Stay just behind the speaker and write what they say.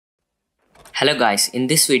Hello guys, in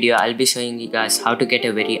this video I'll be showing you guys how to get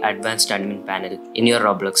a very advanced admin panel in your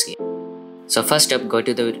Roblox game. So first up, go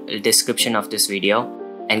to the description of this video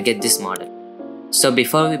and get this model. So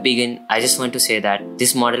before we begin, I just want to say that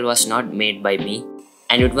this model was not made by me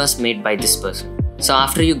and it was made by this person. So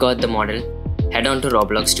after you got the model, head on to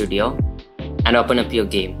Roblox Studio and open up your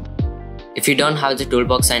game. If you don't have the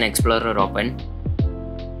toolbox and explorer open,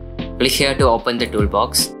 click here to open the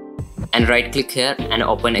toolbox and right click here and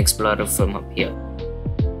open Explorer from up here.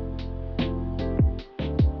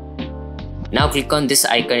 Now click on this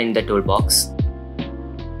icon in the toolbox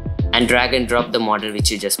and drag and drop the model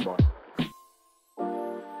which you just bought.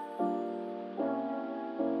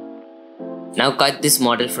 Now cut this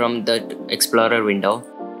model from the Explorer window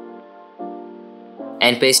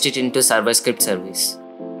and paste it into server script service.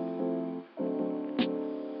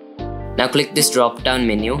 Now click this drop down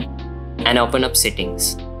menu and open up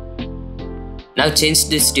settings. Now change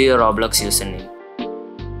this to your Roblox username.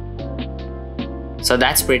 So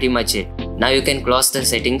that's pretty much it. Now you can close the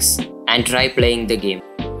settings and try playing the game.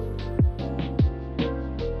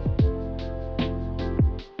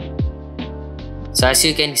 So as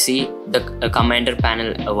you can see, the commander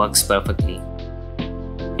panel works perfectly.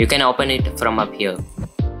 You can open it from up here.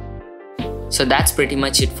 So that's pretty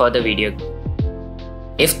much it for the video.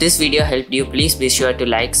 If this video helped you, please be sure to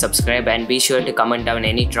like, subscribe and be sure to comment down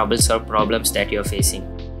any troubles or problems that you're facing.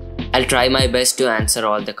 I'll try my best to answer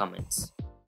all the comments.